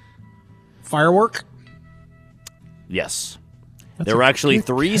 Firework? Yes. There were actually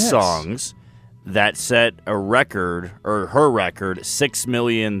three songs that set a record, or her record, 6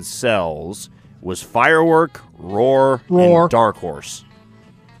 million sells, was Firework, Roar, and Dark Horse.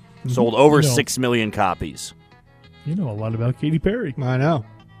 Sold over 6 million copies. You know a lot about Katy Perry. I know.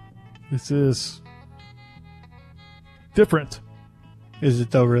 This is different. Is it,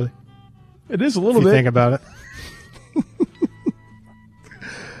 though, really? It is a little bit. If you think about it.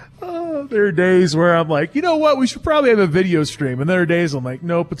 There are days where I'm like, you know what? We should probably have a video stream. And there are days I'm like,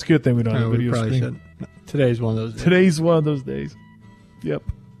 nope, it's a good thing we don't have a video stream. Shouldn't. Today's one of those days. Today's one of those days. Yep.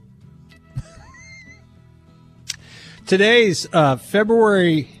 Today's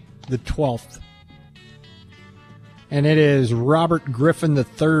February the 12th. And it is Robert Griffin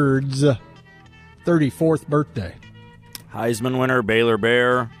III's 34th birthday. Heisman winner Baylor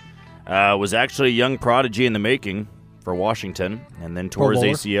Bear was actually a young prodigy in the making for Washington, and then tore his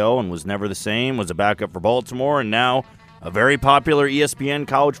ACL and was never the same, was a backup for Baltimore, and now a very popular ESPN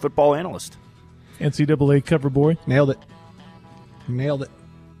college football analyst. NCAA cover boy. Nailed it.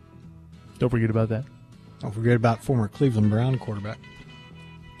 Don't forget about that. Don't forget about former Cleveland Brown quarterback.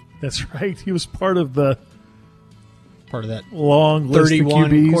 That's right. He was part of that long list 31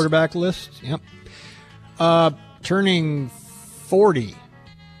 of QBs. Quarterback list. Yep. Turning 40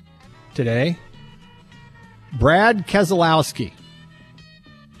 today. Brad Keselowski.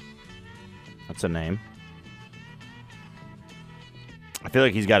 That's a name. I feel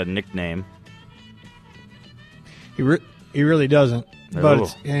like he's got a nickname. He really doesn't. But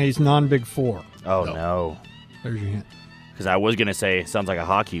he's non-Big Four. Oh, no. There's your hint. Because I was going to say, sounds like a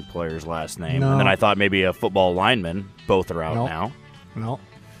hockey player's last name. No. And then I thought maybe a football lineman. Both are out now. No.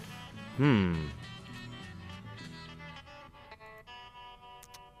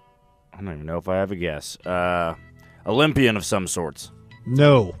 I don't even know if I have a guess. Olympian of some sorts.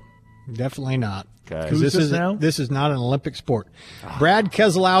 No, definitely not. Okay. Because this is not an Olympic sport. Brad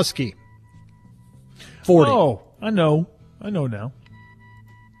Keselowski, 40. Oh, I know now.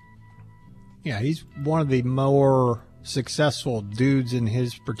 Yeah, he's one of the more successful dudes in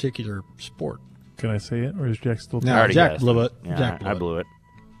his particular sport. Can I say it, or is Jack still? No, Jack blew it. Yeah, Jack I blew it.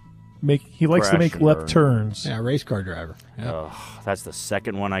 He likes to make left turns. Yeah, race car driver. Yep. Oh, that's the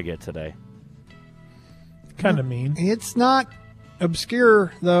second one I get today. Kind of mean. It's not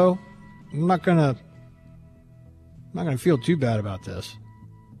obscure though. I'm not gonna feel too bad about this.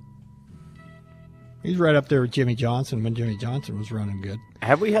 He's right up there with Jimmy Johnson when Jimmy Johnson was running good.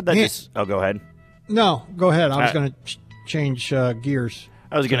 Have we had that? Go ahead. No, go ahead. I was going to change gears.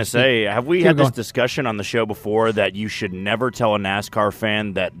 I was going to say, have we had this discussion on the show before that you should never tell a NASCAR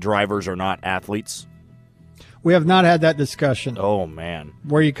fan that drivers are not athletes? We have not had that discussion. Oh, man.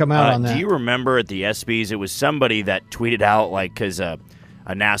 Where you come out on that? Do you remember at the ESPYs, it was somebody that tweeted out, like, because a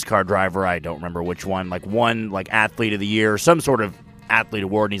NASCAR driver, I don't remember which one, like won like athlete of the year, some sort of athlete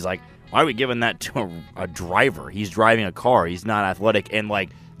award, and he's like, why are we giving that to a driver? He's driving a car. He's not athletic. And,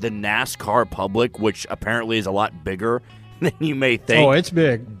 like, the NASCAR public, which apparently is a lot bigger than you may think. Oh, it's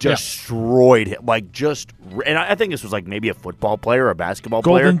big. Destroyed him. Like, and I think this was, like, maybe a football player or a basketball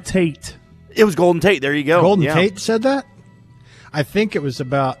player. Golden Tate. It was Golden Tate. There you go. Golden Tate said that? I think it was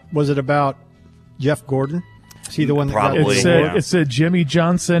about Jeff Gordon? Is he the one that Probably. It said Jimmy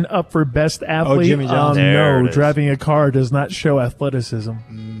Johnson up for best athlete. Oh, Jimmy Johnson. There no, it is. driving a car does not show athleticism.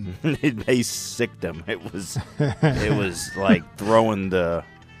 They sicked him. It was like throwing the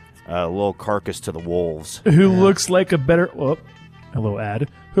little carcass to the wolves. Who looks like a better? Well, hello, ad.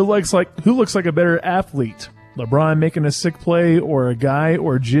 Who looks like a better athlete? LeBron making a sick play, or a guy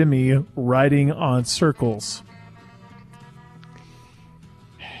or Jimmy riding on circles?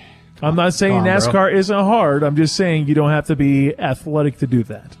 I'm not saying NASCAR isn't hard. I'm just saying you don't have to be athletic to do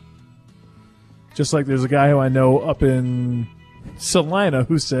that. Just like there's a guy who I know up in Salina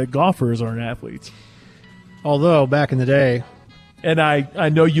who said golfers aren't athletes. Although, back in the day. And I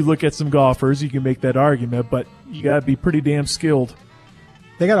know you look at some golfers, you can make that argument, but you got to be pretty damn skilled.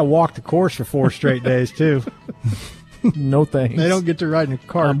 They got to walk the course for 4 straight days, too. No thanks. They don't get to ride in a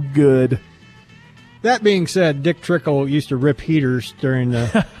cart. I'm good. That being said, Dick Trickle used to rip heaters during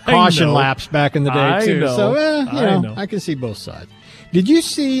the caution laps back in the day, too. So, I can see both sides. Did you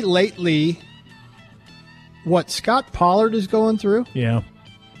see lately what Scott Pollard is going through? Yeah.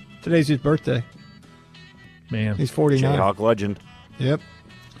 Today's his birthday. Man. He's 49. Jayhawk legend. Yep.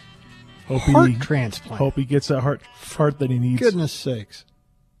 Heart transplant. Hope he gets that heart that he needs. Goodness sakes.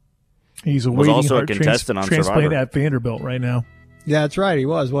 He's awaiting also heart a contestant on transplant Survivor. at Vanderbilt right now. Yeah, that's right. He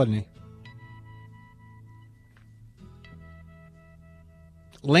was, wasn't he?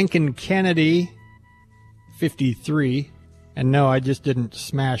 Lincoln Kennedy, 53. And no, I just didn't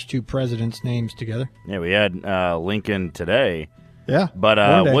smash 2 presidents' names together. Yeah, we had Lincoln today. Yeah. But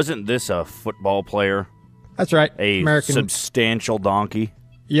wasn't this a football player? That's right. A American substantial donkey?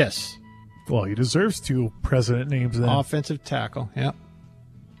 Yes. Well, he deserves 2 president names then. Offensive tackle, yep.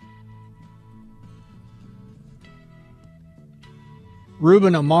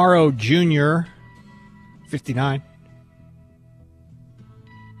 Ruben Amaro Jr., 59.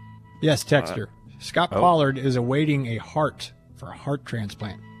 Yes, Texter. Scott Pollard is awaiting a heart for a heart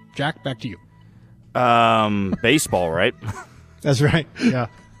transplant. Jack, back to you. Baseball, right? That's right. Yeah.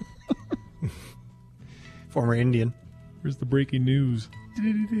 Former Indian. Where's the breaking news?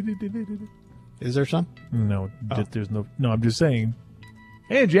 Is there some? No, there's no. No, I'm just saying.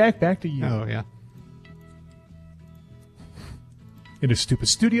 Hey, Jack, back to you. Oh, yeah. In a stupid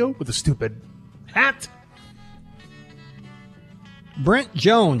studio with a stupid hat. Brent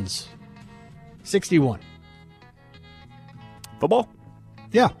Jones, 61. Football?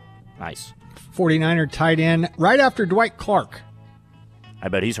 Yeah. Nice. 49er tight end right after Dwight Clark. I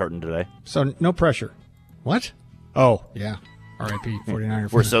bet he's hurting today. So no pressure. What? Oh, yeah. R.I.P.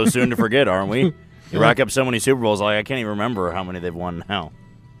 49er. We're so soon to forget, aren't we? You rack up so many Super Bowls, I can't even remember how many they've won now.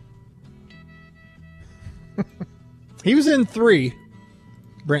 He was in 3.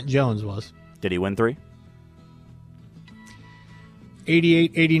 Brent Jones was. Did he win 3?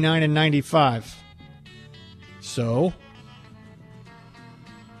 88, 89, and 95. So,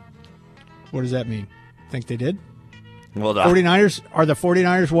 what does that mean? Think they did? Well, 49ers, are the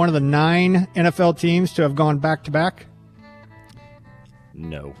 49ers one of the 9 NFL teams to have gone back-to-back?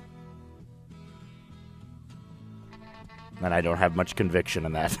 No. And I don't have much conviction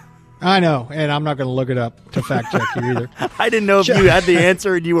in that. I know, and I'm not going to look it up to fact check you either. I didn't know if you had the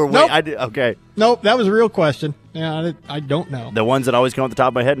answer and you were nope. Okay. Nope, that was a real question. Yeah, I don't know. The ones that always come off the top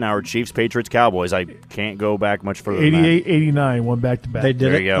of my head now are Chiefs, Patriots, Cowboys. I can't go back much further 88, 89, one back-to-back. They did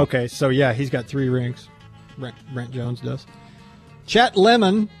there it? You go. Okay, so yeah, he's got 3 rings. Brent Jones does. Chet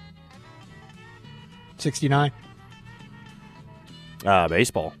Lemon, 69.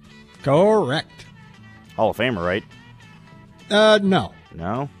 Baseball. Correct. Hall of Famer, right? No.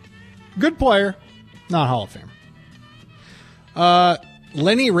 No? Good player, not Hall of Famer.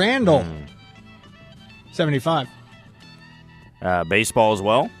 Lenny Randall, 75. Baseball as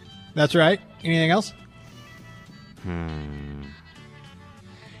well? That's right. Anything else?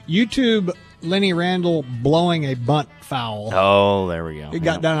 YouTube Lenny Randall blowing a bunt foul. Oh, there we go. He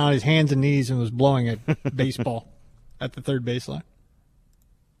got down on his hands and knees and was blowing a baseball at the third baseline.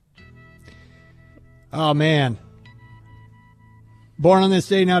 Oh, man. Born on this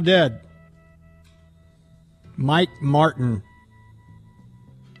day, now dead. Mike Martin.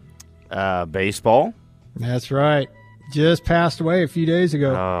 Baseball? That's right. Just passed away a few days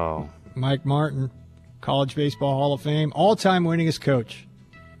ago. Oh. Mike Martin, College Baseball Hall of Fame, all-time winningest coach.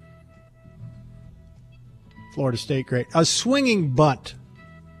 Florida State great. A swinging bunt.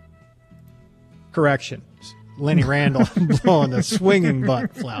 Correction. Lenny Randall blowing a swinging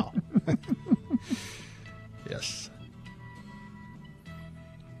bunt foul. Yes.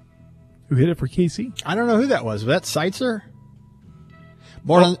 Who hit it for KC? I don't know who that was. Was that Seitzer?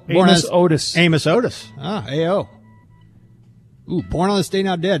 Amos Otis. Amos Otis. Ah, AO. Ooh, born on this day,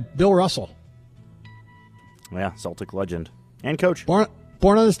 now dead. Bill Russell. Yeah, Celtic legend. And coach. Born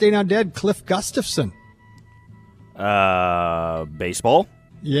on this day, now dead. Cliff Gustafson. Baseball?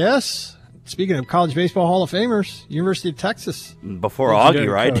 Yes. Speaking of college baseball Hall of Famers, University of Texas. Before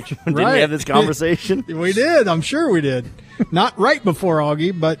Augie, right? Didn't we have this conversation? We did. I'm sure we did. Not right before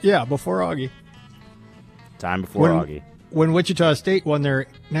Augie, but yeah, before Augie. Time before Augie. When Wichita State won their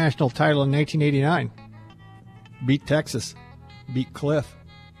national title in 1989. Beat Texas. Beat Cliff.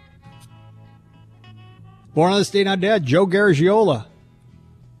 Born on this day, not dead, Joe Garagiola.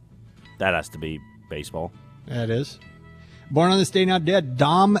 That has to be baseball. That is. Born on this day, not dead,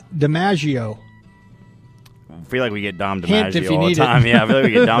 Dom DiMaggio. I feel like we get Dom Hint if DiMaggio you all the need time. it. Yeah, I feel like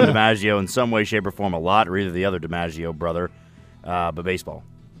we get Dom DiMaggio in some way, shape, or form a lot, or either the other DiMaggio brother, but baseball.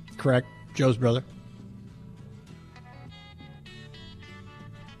 Correct. Joe's brother.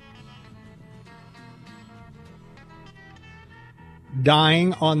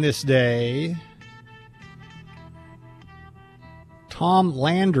 Dying on this day, Tom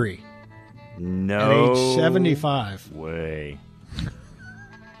Landry. No. At age 75. Way.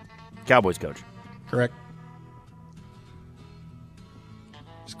 Cowboys coach. Correct.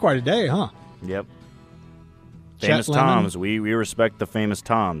 It's quite a day, huh? Yep. Famous Chet Lemon. Toms. We respect the famous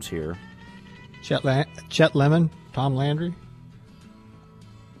Toms here. Chet Lemon, Tom Landry.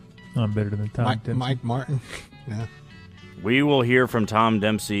 I'm better than Tom Dempsey. Mike Martin. Yeah. We will hear from Tom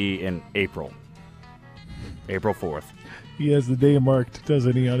Dempsey in April. April 4th. He has the day marked,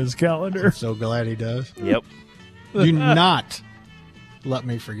 doesn't he, on his calendar? I'm so glad he does. Yep. Do not let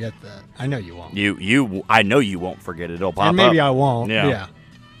me forget that. I know you won't. I know you won't forget it. It'll pop up. And maybe I won't. Yeah.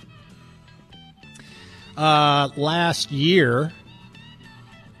 Last year,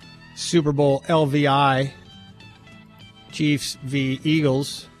 Super Bowl LVI, Chiefs v.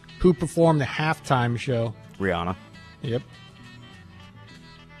 Eagles. Who performed the halftime show? Rihanna. Yep.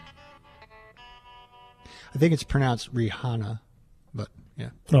 I think it's pronounced Rihanna, but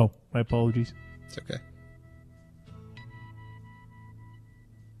yeah. Oh, my apologies. It's okay.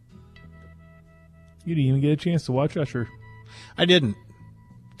 You didn't even get a chance to watch Usher. I didn't.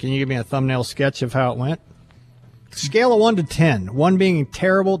 Can you give me a thumbnail sketch of how it went? Scale of 1 to 10. 1 being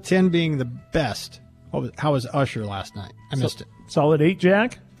terrible, 10 being the best. How was Usher last night? I missed it. Solid 8,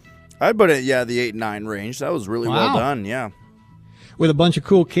 Jack? I'd put it, the 8-9 range. That was really well done, yeah. With a bunch of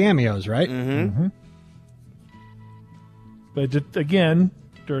cool cameos, right? Mm-hmm. But just, again,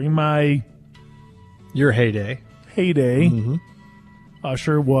 during your heyday,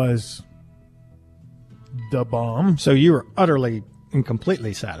 Usher was the bomb. So you were utterly and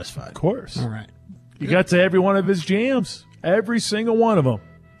completely satisfied. Of course. All right. You got to every one of his jams. Every single one of them.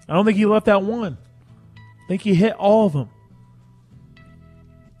 I don't think he left out one. I think he hit all of them.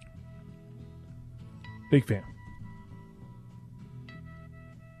 Big fan.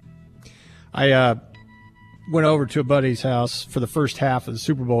 I went over to a buddy's house for the first half of the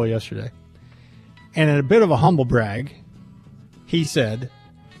Super Bowl yesterday. And in a bit of a humble brag, he said,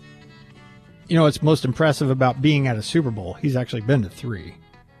 you know, what's most impressive about being at a Super Bowl? He's actually been to 3.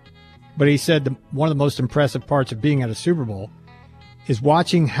 But he said one of the most impressive parts of being at a Super Bowl is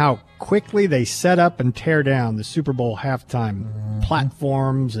watching how quickly they set up and tear down the Super Bowl halftime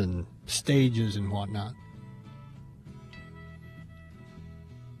platforms and stages and whatnot.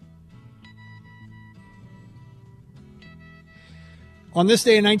 On this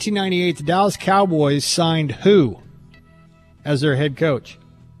day in 1998, the Dallas Cowboys signed who as their head coach?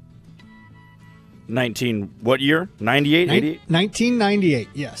 What year? 98, 88? 1998,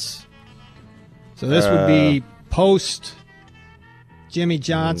 yes. So this would be post Jimmy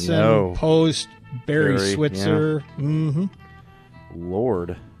Johnson, post Barry Switzer. Yeah. Mm-hmm.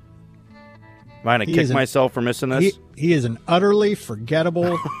 Lord. Am I going to kick myself for missing this? He is an utterly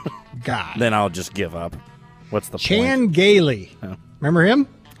forgettable guy. Then I'll just give up. What's the Chan point? Gailey. Oh. Remember him?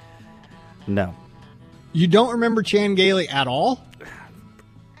 No. You don't remember Chan Gailey at all?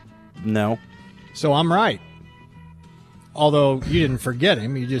 No. So I'm right. Although you didn't forget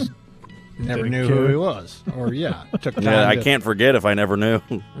him, you just never knew who he was. Or, took time. I can't forget if I never knew.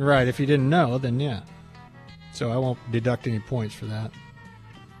 Right. If you didn't know, then yeah. So I won't deduct any points for that.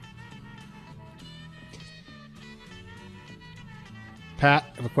 Pat,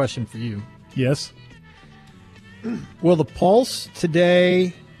 I have a question for you. Yes. Will the Pulse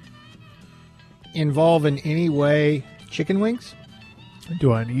today involve in any way chicken wings?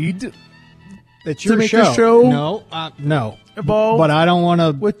 Do I need It's to your make show. a show? No, no. Involved but I don't want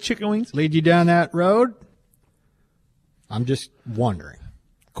to with chicken wings lead you down that road. I'm just wondering.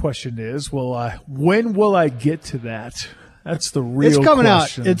 Question is, when will I get to that? That's the real It's coming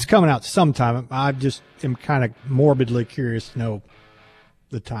question. out. It's coming out sometime. I just am kind of morbidly curious to know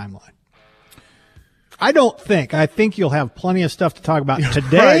the timeline. I think you'll have plenty of stuff to talk about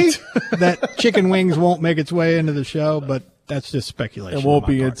today that chicken wings won't make its way into the show, but that's just speculation. It won't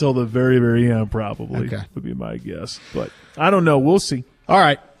be until the very, very end, probably. Okay. Would be my guess. But I don't know. We'll see. All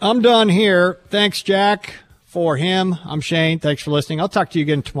right. I'm done here. Thanks, Jack. For him, I'm Shane. Thanks for listening. I'll talk to you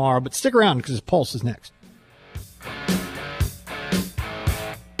again tomorrow, but stick around because Pulse is next.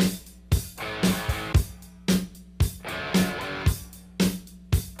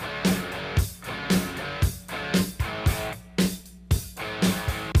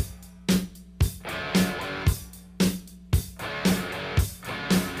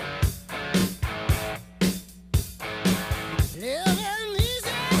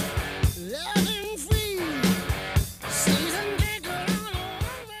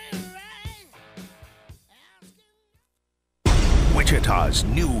 Wichita's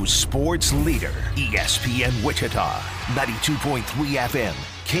news sports leader, ESPN Wichita, 92.3 FM,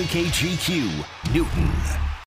 KKGQ, Newton.